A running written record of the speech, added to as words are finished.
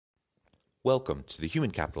Welcome to the Human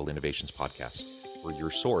Capital Innovations Podcast. We're your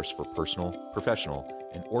source for personal, professional,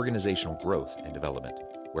 and organizational growth and development,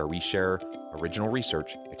 where we share original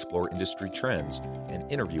research, explore industry trends,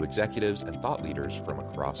 and interview executives and thought leaders from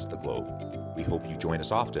across the globe. We hope you join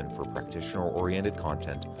us often for practitioner-oriented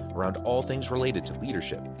content around all things related to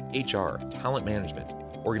leadership, HR, talent management,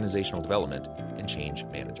 organizational development, and change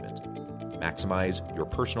management. Maximize your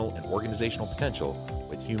personal and organizational potential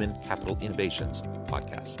with Human Capital Innovations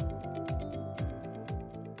Podcast.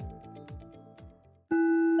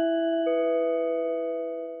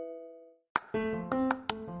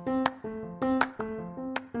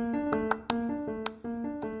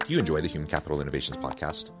 Do you enjoy the Human Capital Innovations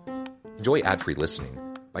Podcast? Enjoy ad-free listening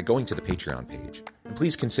by going to the Patreon page, and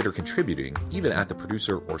please consider contributing even at the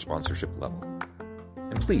producer or sponsorship level.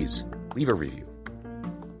 And please leave a review.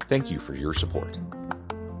 Thank you for your support.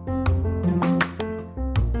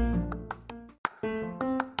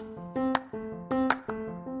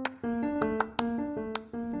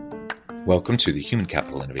 Welcome to the Human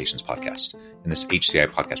Capital Innovations Podcast. In this HCI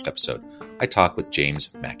podcast episode, I talk with James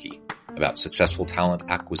Mackey about successful talent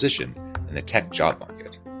acquisition in the tech job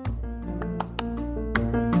market.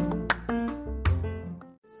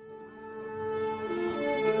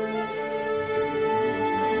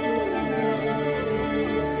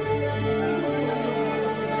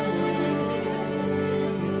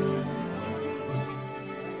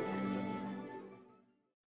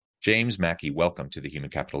 James Mackey, welcome to the Human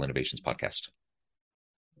Capital Innovations Podcast.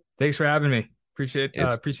 Thanks for having me. Appreciate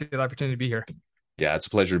the opportunity to be here. Yeah, it's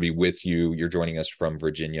a pleasure to be with you. You're joining us from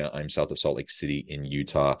Virginia. I'm south of Salt Lake City in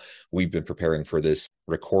Utah. We've been preparing for this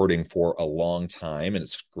recording for a long time, and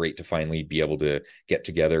it's great to finally be able to get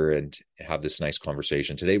together and have this nice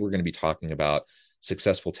conversation. Today, we're going to be talking about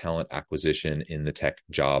successful talent acquisition in the tech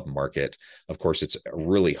job market. Of course, it's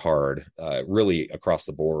really hard, really across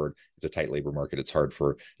the board. It's a tight labor market. It's hard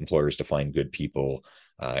for employers to find good people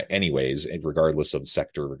anyways, regardless of the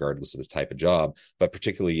sector, regardless of the type of job, but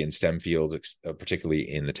particularly in STEM fields,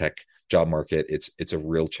 particularly in the tech job market, it's a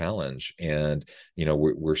real challenge. And, you know,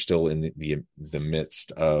 we're still in the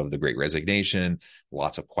midst of the Great Resignation,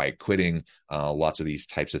 lots of quiet quitting, lots of these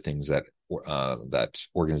types of things that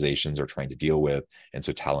organizations are trying to deal with. And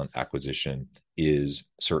so talent acquisition is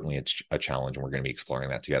certainly a challenge, and we're going to be exploring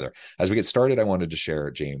that together. As we get started, I wanted to share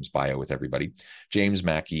James' bio with everybody. James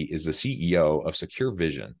Mackey is the CEO of Secure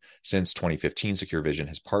Vision. Since 2015, Secure Vision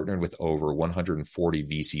has partnered with over 140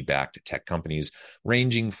 VC-backed tech companies,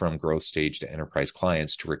 ranging from growth stage to enterprise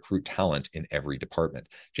clients, to recruit talent in every department.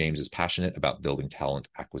 James is passionate about building talent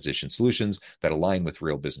acquisition solutions that align with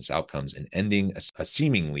real business outcomes and ending a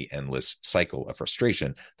seemingly endless cycle of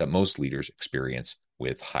frustration that most leaders experience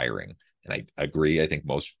with hiring. And I agree. I think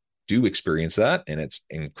most do experience that, and it's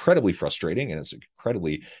incredibly frustrating, and it's an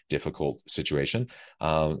incredibly difficult situation.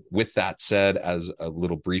 With that said, as a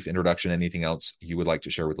little brief introduction, anything else you would like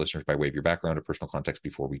to share with listeners by way of your background or personal context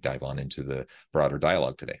before we dive on into the broader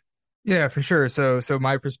dialogue today? Yeah, for sure. So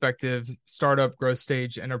my perspective, startup, growth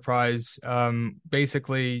stage, enterprise,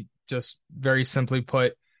 basically just very simply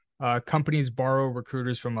put, companies borrow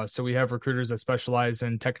recruiters from us. So we have recruiters that specialize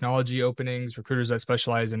in technology openings, recruiters that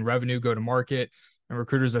specialize in revenue, go to market, and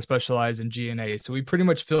recruiters that specialize in G&A. So we pretty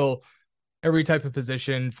much fill every type of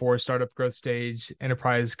position for startup, growth stage,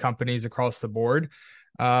 enterprise companies across the board.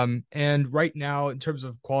 And right now, in terms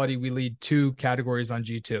of quality, we lead two categories on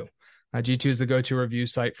G2. G2 is the go-to review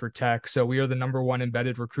site for tech. So we are the number one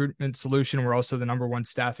embedded recruitment solution. We're also the number one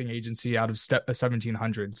staffing agency out of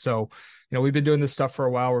 1,700. So, you know, we've been doing this stuff for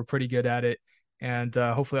a while. We're pretty good at it. And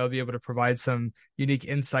hopefully I'll be able to provide some unique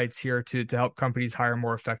insights here to help companies hire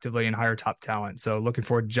more effectively and hire top talent. So looking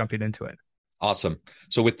forward to jumping into it. Awesome.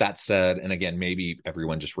 So with that said, and again, maybe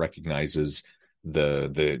everyone just recognizes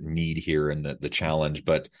the need here and the challenge,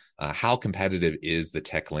 but how competitive is the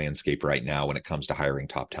tech landscape right now when it comes to hiring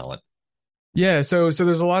top talent? Yeah, so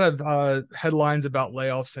there's a lot of headlines about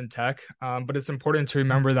layoffs in tech, but it's important to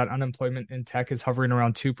remember that unemployment in tech is hovering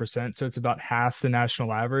around 2%. So it's about half the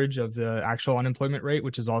national average of the actual unemployment rate,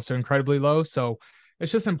 which is also incredibly low. So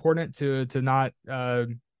it's just important to not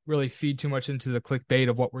really feed too much into the clickbait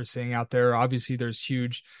of what we're seeing out there. Obviously, there's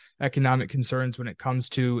huge economic concerns when it comes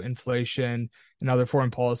to inflation and other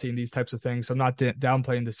foreign policy and these types of things. So I'm not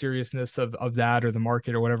downplaying the seriousness of that or the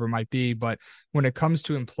market or whatever it might be. But when it comes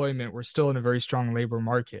to employment, we're still in a very strong labor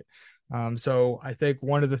market. So I think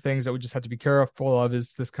one of the things that we just have to be careful of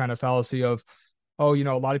is this kind of fallacy of, oh, you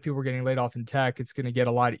know, a lot of people are getting laid off in tech. It's going to get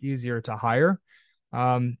a lot easier to hire.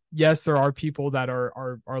 Yes, there are people that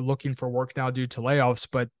are looking for work now due to layoffs,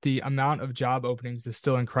 but the amount of job openings is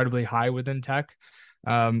still incredibly high within tech.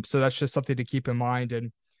 So that's just something to keep in mind.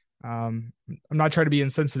 And I'm not trying to be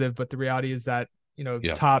insensitive, but the reality is that,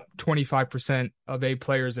 Yeah. top 25% of A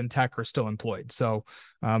players in tech are still employed. So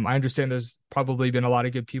I understand there's probably been a lot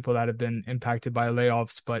of good people that have been impacted by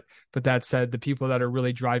layoffs, but that said, the people that are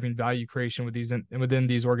really driving value creation within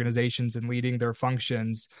these organizations and leading their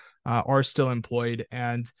functions are still employed.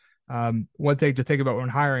 And one thing to think about when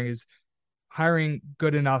hiring is hiring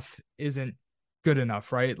good enough isn't good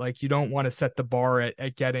enough, right? Like you don't want to set the bar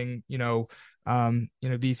at getting,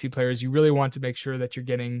 VC players. You really want to make sure that you're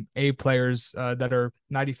getting A players that are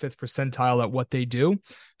 95th percentile at what they do,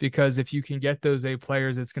 because if you can get those A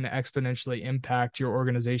players, it's going to exponentially impact your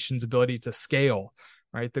organization's ability to scale,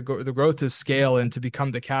 right? The growth is scale and to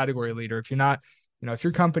become the category leader. If you're not, if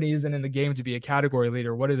your company isn't in the game to be a category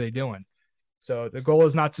leader, what are they doing? So the goal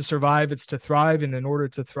is not to survive, it's to thrive. And in order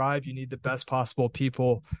to thrive, you need the best possible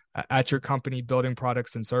people at your company building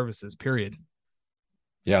products and services, period.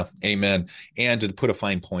 Yeah, amen. And to put a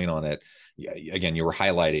fine point on it, again, you were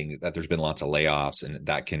highlighting that there's been lots of layoffs, and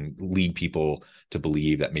that can lead people to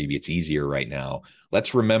believe that maybe it's easier right now.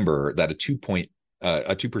 Let's remember that a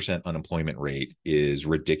 2% unemployment rate is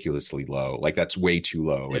ridiculously low. Like that's way too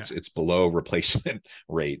low. Yeah. It's below replacement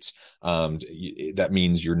rates. That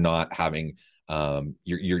means you're not having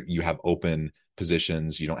you have open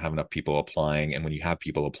positions. You don't have enough people applying, and when you have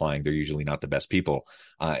people applying, they're usually not the best people.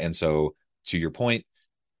 And so, to your point,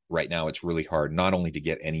 right now it's really hard not only to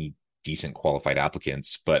get any decent qualified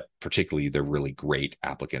applicants, but particularly the really great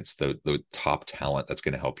applicants, the top talent that's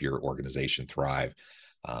going to help your organization thrive.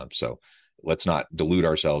 So let's not delude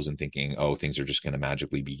ourselves in thinking, oh, things are just going to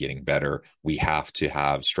magically be getting better. We have to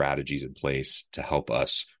have strategies in place to help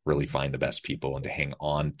us really find the best people and to hang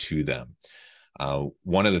on to them.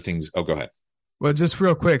 One of the things, oh, go ahead. Well, just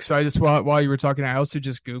real quick. So I just while you were talking, I also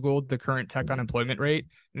just Googled the current tech unemployment rate,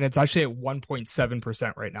 and it's actually at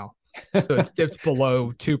 1.7% right now. So it's dipped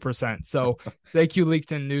below 2%. So thank you,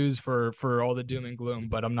 LinkedIn News, for all the doom and gloom,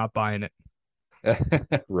 but I'm not buying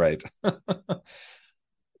it. Right.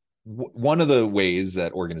 One of the ways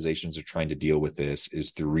that organizations are trying to deal with this is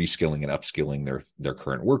through reskilling and upskilling their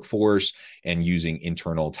current workforce and using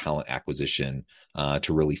internal talent acquisition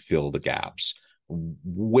to really fill the gaps.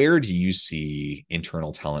 Where do you see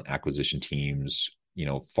internal talent acquisition teams,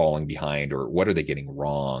 falling behind, or what are they getting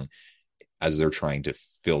wrong as they're trying to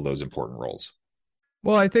fill those important roles?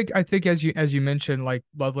 Well, I think as you mentioned, like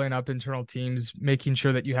leveling up internal teams, making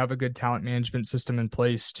sure that you have a good talent management system in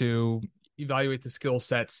place to evaluate the skill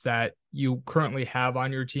sets that you currently have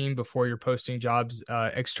on your team before you're posting jobs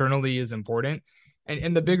externally is important.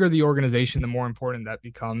 And the bigger the organization, the more important that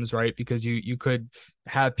becomes, right? Because you could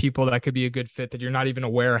have people that could be a good fit that you're not even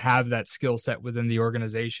aware have that skill set within the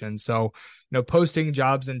organization. So, posting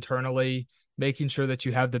jobs internally, making sure that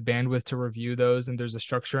you have the bandwidth to review those and there's a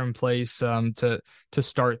structure in place to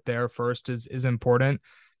start there first is important.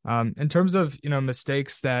 In terms of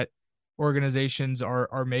mistakes that organizations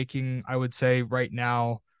are making, I would say right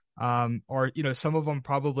now, or some of them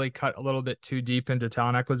probably cut a little bit too deep into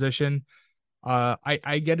talent acquisition.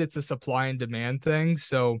 I get it's a supply and demand thing.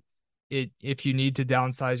 So if you need to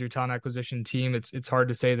downsize your talent acquisition team, it's hard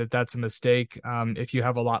to say that that's a mistake if you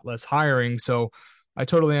have a lot less hiring. So I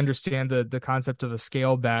totally understand the concept of a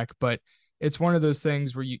scale back, but it's one of those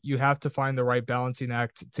things where you have to find the right balancing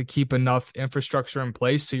act to keep enough infrastructure in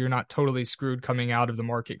place so you're not totally screwed coming out of the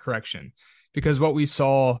market correction. Because what we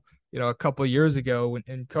saw, a couple of years ago when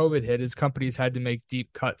COVID hit is companies had to make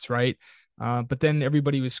deep cuts, right? But then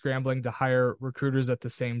everybody was scrambling to hire recruiters at the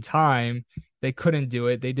same time. They couldn't do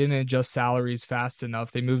it. They didn't adjust salaries fast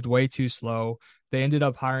enough. They moved way too slow. They ended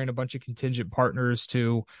up hiring a bunch of contingent partners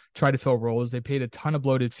to try to fill roles. They paid a ton of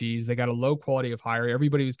bloated fees. They got a low quality of hire.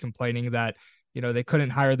 Everybody was complaining that, they couldn't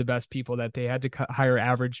hire the best people, that they had to hire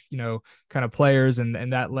average, kind of players.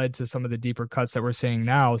 And that led to some of the deeper cuts that we're seeing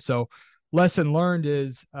now. So lesson learned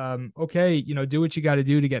is okay, do what you got to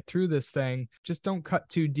do to get through this thing. Just don't cut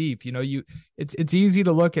too deep. It's easy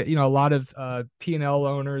to look at, a lot of P&L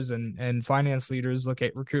owners and finance leaders look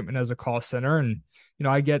at recruitment as a cost center. And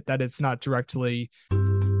I get that it's not directly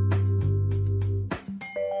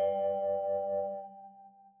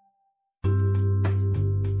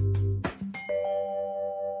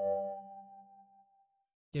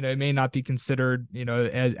it may not be considered,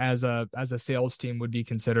 as a sales team would be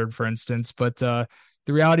considered, for instance. But the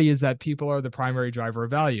reality is that people are the primary driver of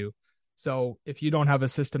value. So if you don't have a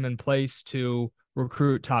system in place to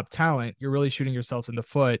recruit top talent, you're really shooting yourself in the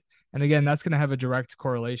foot. And again, that's going to have a direct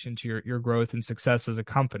correlation to your growth and success as a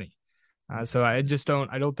company. So I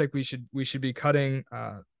don't think we should be cutting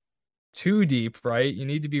too deep, right? You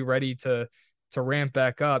need to be ready to ramp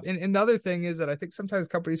back up. And the other thing is that I think sometimes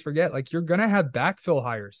companies forget, like, you're gonna have backfill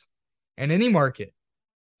hires. in any market.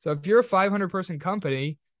 So if you're a 500 person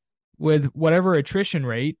company with whatever attrition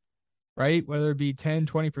rate, right, whether it be 10,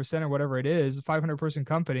 20% or whatever it is, a 500 person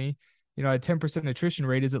company, a 10% attrition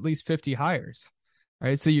rate is at least 50 hires,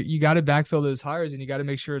 right? So you got to backfill those hires and you got to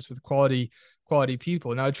make sure it's with quality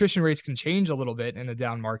people. Now, attrition rates can change a little bit in a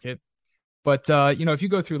down market, but if you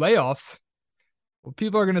go through layoffs, well,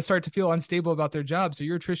 people are going to start to feel unstable about their job. So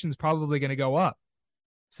your attrition is probably going to go up.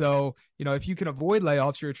 So, if you can avoid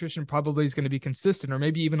layoffs, your attrition probably is going to be consistent or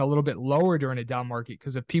maybe even a little bit lower during a down market.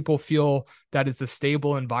 Because if people feel that it's a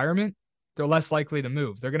stable environment, they're less likely to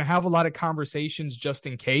move. They're going to have a lot of conversations just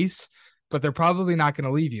in case, but they're probably not going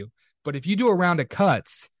to leave you. But if you do a round of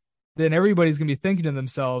cuts, then everybody's going to be thinking to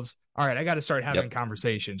themselves, all right, I got to start having Yep.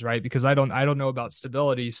 conversations, right? Because I don't know about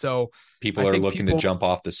stability. So I People are think looking to people jump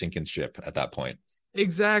off the sinking ship at that point.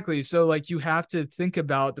 exactly. So like you have to think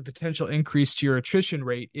about the potential increase to your attrition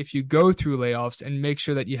rate if you go through layoffs and make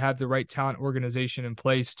sure that you have the right talent organization in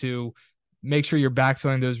place to make sure you're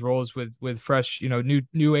backfilling those roles with fresh,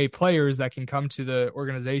 new A players that can come to the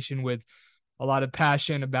organization with a lot of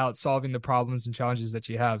passion about solving the problems and challenges that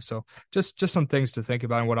you have. So just some things to think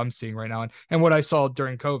about and what I'm seeing right now and what I saw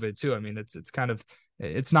during COVID too. I mean, it's kind of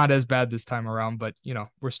it's not as bad this time around, but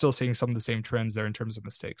we're still seeing some of the same trends there in terms of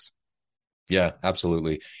mistakes. Yeah,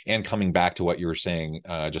 absolutely. And coming back to what you were saying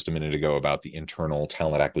just a minute ago about the internal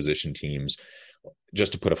talent acquisition teams,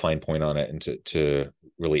 just to put a fine point on it and to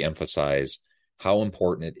really emphasize how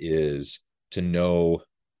important it is to know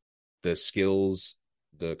the skills,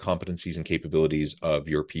 the competencies and capabilities of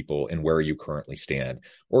your people and where you currently stand.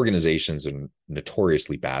 Organizations are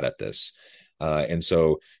notoriously bad at this. And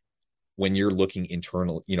so when you're looking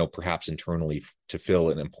internal, perhaps internally to fill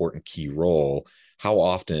an important key role, how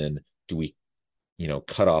often do we,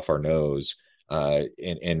 cut off our nose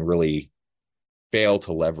and really fail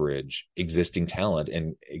to leverage existing talent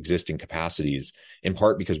and existing capacities, in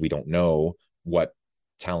part because we don't know what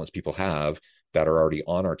talents people have that are already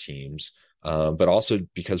on our teams, but also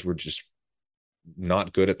because we're just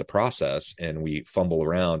not good at the process and we fumble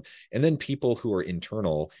around. And then people who are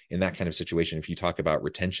internal in that kind of situation, if you talk about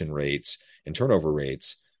retention rates and turnover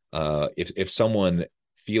rates, if someone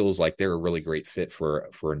feels like they're a really great fit for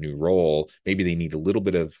a new role, maybe they need a little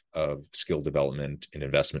bit of skill development and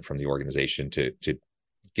investment from the organization to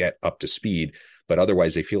get up to speed, but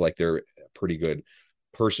otherwise they feel like they're a pretty good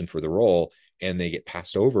person for the role and they get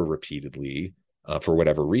passed over repeatedly for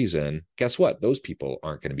whatever reason. Guess what? Those people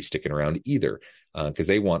aren't going to be sticking around either because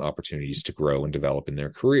they want opportunities to grow and develop in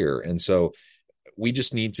their career. And so we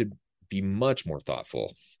just need to be much more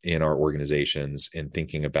thoughtful in our organizations and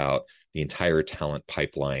thinking about the entire talent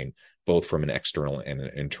pipeline, both from an external and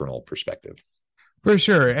an internal perspective. For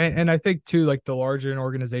sure. And I think too, like the larger an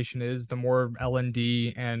organization is, the more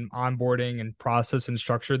L&D and onboarding and process and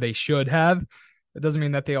structure they should have. It doesn't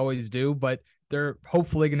mean that they always do, but they're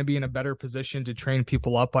hopefully going to be in a better position to train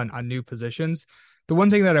people up on new positions. The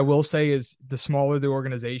one thing that I will say is the smaller the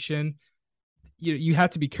organization, you have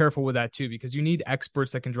to be careful with that too, because you need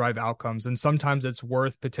experts that can drive outcomes. And sometimes it's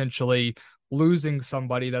worth potentially losing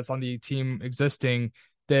somebody that's on the team existing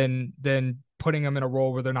than putting them in a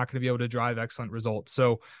role where they're not going to be able to drive excellent results.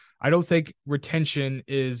 So I don't think retention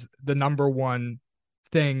is the number one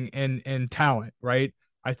thing in talent, right?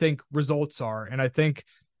 I think results are. And I think,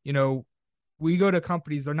 we go to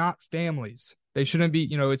companies, they're not families. They shouldn't be,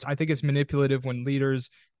 I think it's manipulative when leaders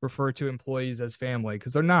refer to employees as family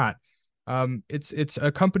because they're not. It's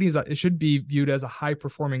a company's, it should be viewed as a high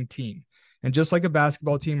performing team. And just like a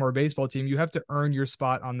basketball team or a baseball team, you have to earn your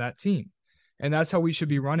spot on that team. And that's how we should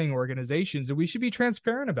be running organizations. And we should be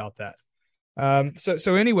transparent about that.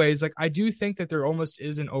 So anyways, like I do think that there almost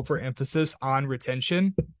is an overemphasis on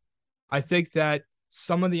retention. I think that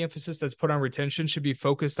some of the emphasis that's put on retention should be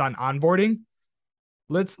focused on onboarding.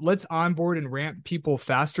 Let's onboard and ramp people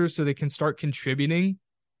faster so they can start contributing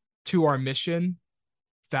to our mission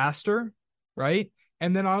faster, right?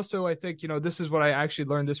 And then also, I think, this is what I actually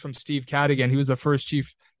learned this from Steve Cadigan. He was the first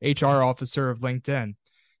chief HR officer of LinkedIn.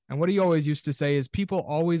 And what he always used to say is people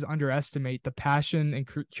always underestimate the passion and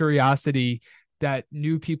curiosity that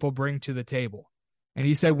new people bring to the table. And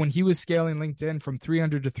he said when he was scaling LinkedIn from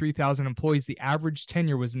 300 to 3,000 employees, the average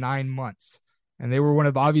tenure was 9 months. And they were one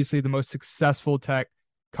of obviously the most successful tech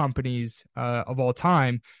companies of all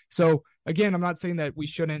time. So again, I'm not saying that we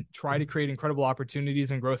shouldn't try to create incredible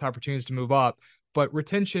opportunities and growth opportunities to move up, but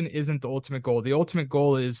retention isn't the ultimate goal. The ultimate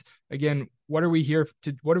goal is, again, what are we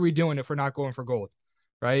doing if we're not going for gold,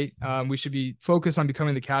 right? We should be focused on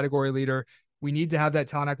becoming the category leader. We need to have that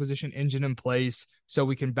talent acquisition engine in place so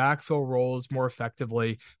we can backfill roles more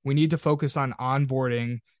effectively. We need to focus on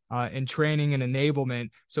onboarding and training and enablement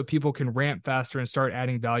so people can ramp faster and start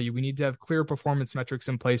adding value. We need to have clear performance metrics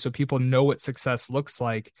in place so people know what success looks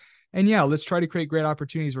like. And yeah, let's try to create great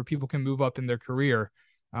opportunities where people can move up in their career.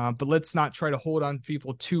 But let's not try to hold on to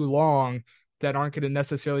people too long that aren't going to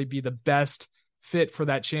necessarily be the best fit for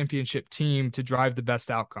that championship team to drive the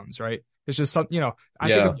best outcomes, right? It's just something, I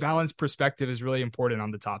think a Yeah. balanced perspective is really important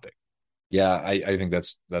on the topic. Yeah, I think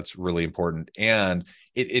that's really important. And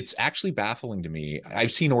it's actually baffling to me.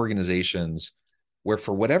 I've seen organizations where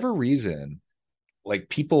for whatever reason, like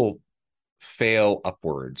people fail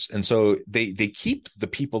upwards. And so they keep the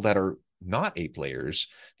people that are not A players.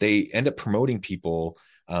 They end up promoting people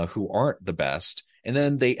who aren't the best. And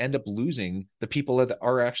then they end up losing the people that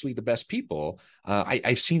are actually the best people.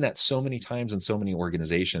 I've seen that so many times in so many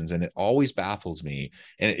organizations, and it always baffles me.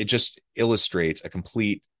 And it just illustrates a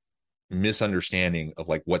complete misunderstanding of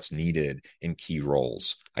like what's needed in key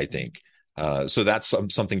roles, I think. So that's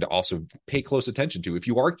something to also pay close attention to. If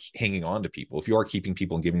you are hanging on to people, if you are keeping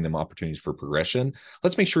people and giving them opportunities for progression,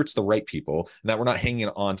 let's make sure it's the right people and that we're not hanging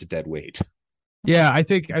on to dead weight. Yeah, I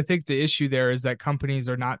think the issue there is that companies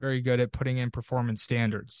are not very good at putting in performance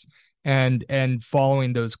standards and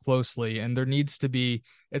following those closely. And there needs to be,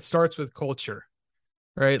 it starts with culture,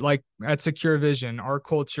 right? Like at Secure Vision, our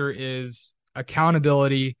culture is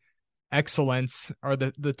accountability, excellence are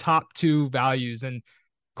the top two values. And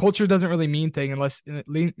culture doesn't really mean things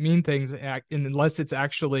unless it's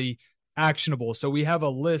actually actionable. So we have a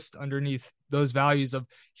list underneath those values of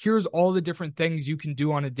here's all the different things you can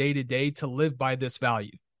do on a day to day to live by this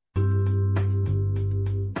value.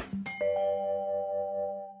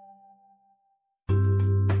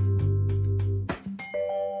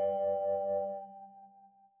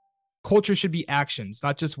 Culture should be actions,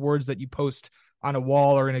 not just words that you post on a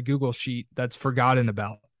wall or in a Google sheet that's forgotten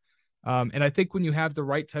about. And I think when you have the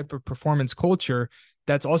right type of performance culture,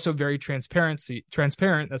 that's also very transparent.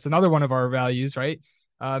 That's another one of our values, right?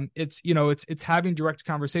 It's having direct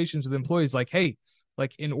conversations with employees like, hey,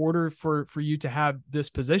 like in order for you to have this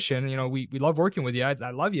position, we love working with you. I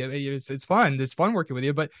love you. It's fun. It's fun working with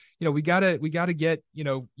you, but we gotta get,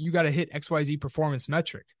 you gotta hit XYZ performance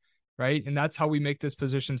metric, right? And that's how we make this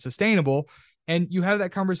position sustainable. And you have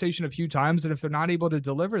that conversation a few times. And if they're not able to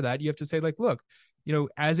deliver that, you have to say, like, look,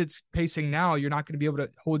 as it's pacing now, you're not going to be able to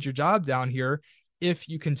hold your job down here if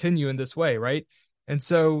you continue in this way, right? And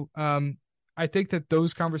so I think that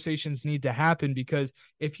those conversations need to happen because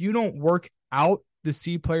if you don't work out the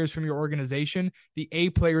C players from your organization, the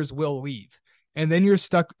A players will leave. And then you're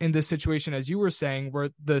stuck in this situation, as you were saying, where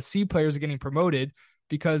the C players are getting promoted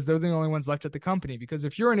because they're the only ones left at the company. Because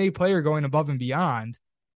if you're an A player going above and beyond,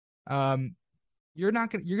 um, you're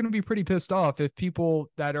gonna be pretty pissed off if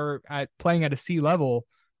people that are at playing at a C level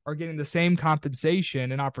are getting the same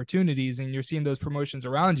compensation and opportunities and you're seeing those promotions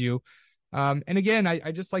around you. And again,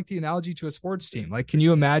 I just like the analogy to a sports team. Like, can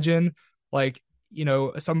you imagine like,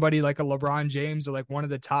 somebody like a LeBron James or like one of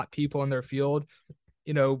the top people in their field,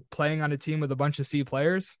 playing on a team with a bunch of C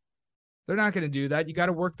players? They're not going to do that. You got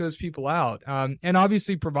to work those people out, and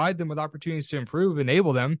obviously provide them with opportunities to improve,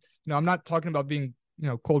 enable them. I'm not talking about being,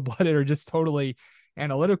 cold blooded or just totally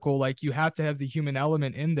analytical. Like you have to have the human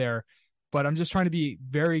element in there, but I'm just trying to be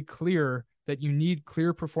very clear that you need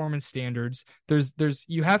clear performance standards.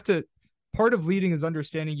 You have to, part of leading is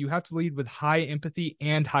understanding you have to lead with high empathy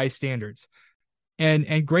and high standards.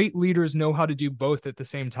 And great leaders know how to do both at the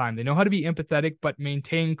same time. They know how to be empathetic, but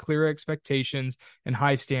maintain clear expectations and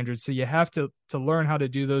high standards. So you have to learn how to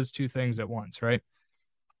do those two things at once, right?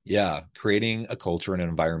 Yeah, creating a culture and an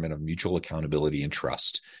environment of mutual accountability and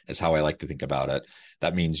trust is how I like to think about it.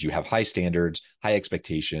 That means you have high standards, high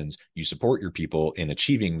expectations, you support your people in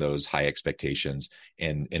achieving those high expectations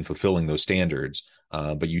and fulfilling those standards,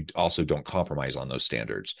 but you also don't compromise on those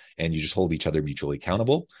standards. And you just hold each other mutually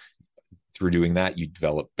accountable. Through doing that, you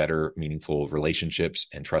develop better, meaningful relationships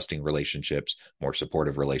and trusting relationships, more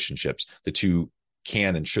supportive relationships. The two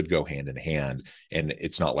can and should go hand in hand. And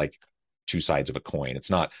it's not like two sides of a coin. It's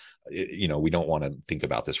not, we don't want to think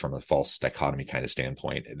about this from a false dichotomy kind of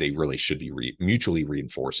standpoint. They really should be mutually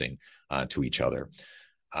reinforcing to each other.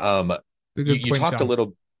 A good You point, talked a John.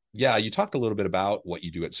 little, yeah, you talked a little bit about what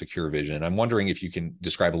you do at Secure Vision. I'm wondering if you can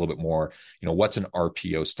describe a little bit more, what's an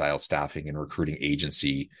RPO style staffing and recruiting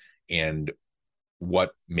agency and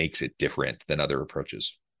what makes it different than other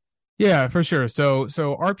approaches? Yeah, for sure. So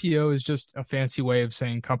RPO is just a fancy way of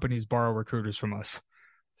saying companies borrow recruiters from us.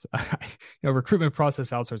 So, recruitment process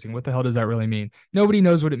outsourcing. What the hell does that really mean? Nobody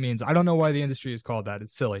knows what it means. I don't know why the industry is called that.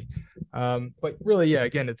 It's silly. But really, yeah,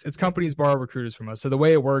 again, it's companies borrow recruiters from us. So the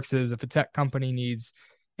way it works is if a tech company needs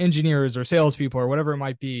engineers or salespeople or whatever it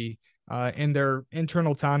might be, and their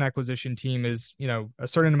internal talent acquisition team is, a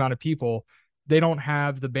certain amount of people, they don't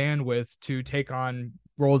have the bandwidth to take on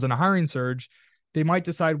roles in a hiring surge. They might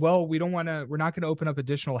decide, well, we're not going to open up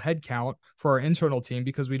additional headcount for our internal team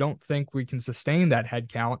because we don't think we can sustain that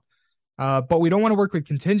headcount. But we don't want to work with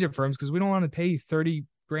contingent firms because we don't want to pay 30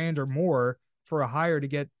 grand or more for a hire to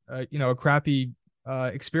get, a crappy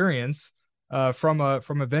experience from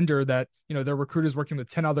a vendor that, their recruiters working with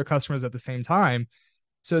 10 other customers at the same time.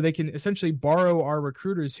 So they can essentially borrow our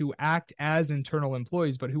recruiters who act as internal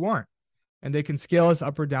employees, but who aren't, and they can scale us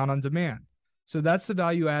up or down on demand. So that's the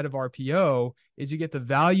value add of RPO, is you get the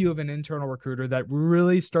value of an internal recruiter that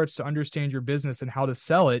really starts to understand your business and how to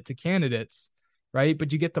sell it to candidates, right?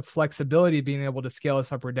 But you get the flexibility of being able to scale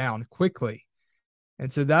us up or down quickly.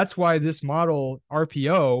 And so that's why this model,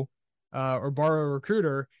 RPO, or borrow a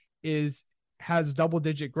recruiter, has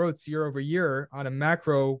double-digit growth year over year on a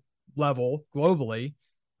macro level globally.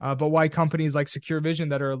 But why companies like Secure Vision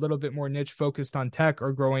that are a little bit more niche focused on tech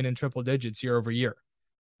are growing in triple digits year over year,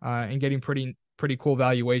 and getting pretty cool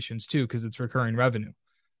valuations too, because it's recurring revenue.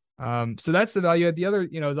 So that's the value. The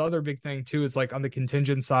other big thing too is like on the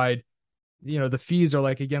contingent side, the fees are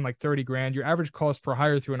like 30 grand. Your average cost per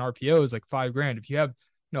hire through an RPO is like 5 grand. If you have,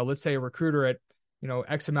 let's say a recruiter at,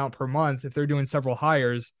 X amount per month, if they're doing several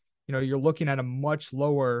hires, you're looking at a much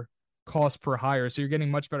lower cost per hire. So you're getting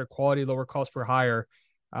much better quality, lower cost per hire.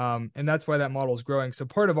 And that's why that model is growing. So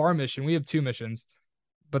part of our mission, we have 2 missions,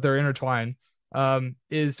 but they're intertwined,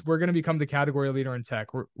 is we're going to become the category leader in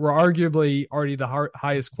tech. We're arguably already the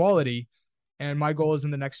highest quality. And my goal is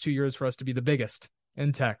in the next 2 years for us to be the biggest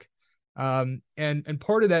in tech. And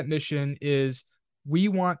part of that mission is we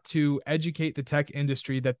want to educate the tech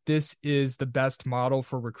industry that this is the best model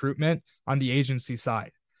for recruitment on the agency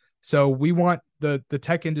side. So we want the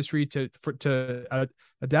tech industry to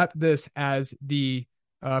adapt this as the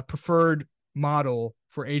preferred model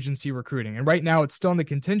for agency recruiting. And right now it's still on the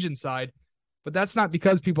contingent side, but that's not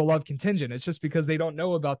because people love contingent. It's just because they don't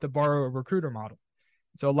know about the borrow a recruiter model.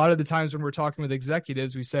 So a lot of the times when we're talking with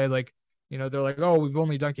executives, we say like, they're like, oh, we've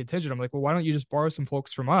only done contingent. I'm like, well, why don't you just borrow some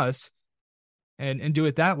folks from us and do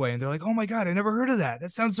it that way? And they're like, oh my God, I never heard of that.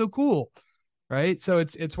 That sounds so cool. Right. So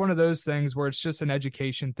it's one of those things where it's just an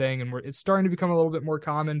education thing, and it's starting to become a little bit more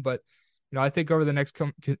common. But, I think over the next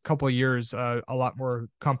couple of years, a lot more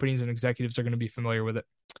companies and executives are going to be familiar with it.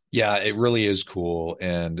 Yeah, it really is cool.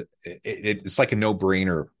 And it's like a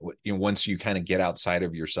no-brainer. Once you kind of get outside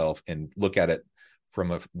of yourself and look at it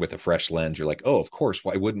with a fresh lens, you're like, oh, of course,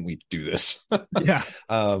 why wouldn't we do this? Yeah.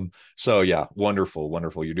 So yeah,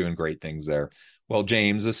 wonderful. You're doing great things there. Well,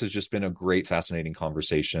 James, this has just been a great, fascinating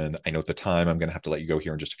conversation. I know at the time I'm going to have to let you go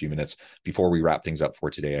here in just a few minutes. Before we wrap things up for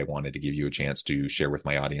today, I wanted to give you a chance to share with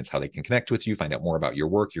my audience how they can connect with you, find out more about your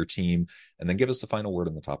work, your team, and then give us the final word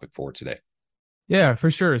on the topic for today. Yeah,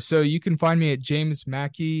 for sure. So you can find me at James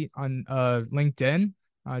Mackey on LinkedIn,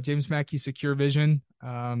 James Mackey Secure Vision.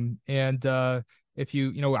 If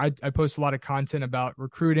I post a lot of content about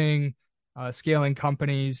recruiting, scaling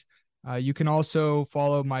companies. You can also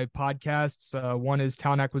follow my podcasts. One is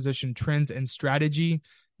Talent Acquisition Trends and Strategy.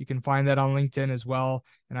 You can find that on LinkedIn as well.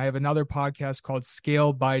 And I have another podcast called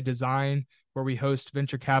Scale by Design, where we host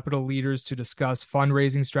venture capital leaders to discuss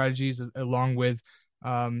fundraising strategies along with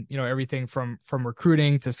everything from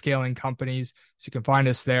recruiting to scaling companies. So you can find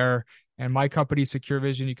us there. And my company, Secure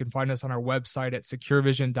Vision, you can find us on our website at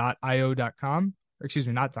securevision.io.com. Or excuse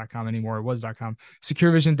me, not .com anymore. It was .com.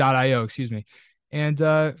 Securevision.io, excuse me. And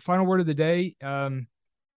final word of the day, I'm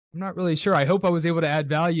not really sure. I hope I was able to add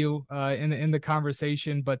value in the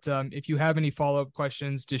conversation. But if you have any follow-up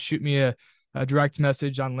questions, just shoot me a direct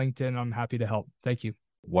message on LinkedIn. I'm happy to help. Thank you.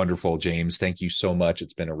 Wonderful, James. Thank you so much.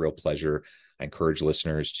 It's been a real pleasure. I encourage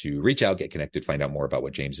listeners to reach out, get connected, find out more about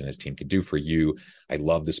what James and his team can do for you. I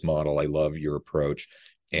love this model. I love your approach.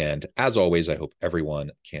 And as always, I hope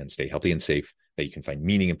everyone can stay healthy and safe, that you can find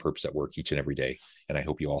meaning and purpose at work each and every day. And I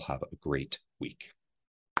hope you all have a great week.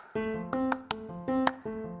 Do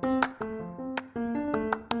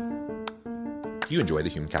you enjoy the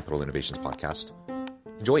Human Capital Innovations podcast?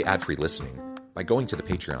 Enjoy ad-free listening by going to the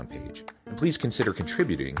Patreon page, and please consider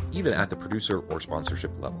contributing even at the producer or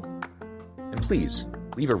sponsorship level. And please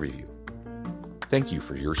leave a review. Thank you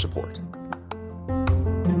for your support.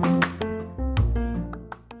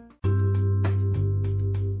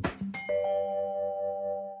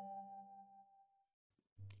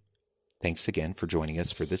 Thanks again for joining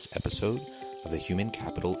us for this episode of the Human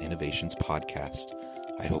Capital Innovations podcast.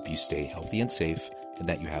 I hope you stay healthy and safe and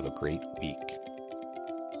that you have a great week.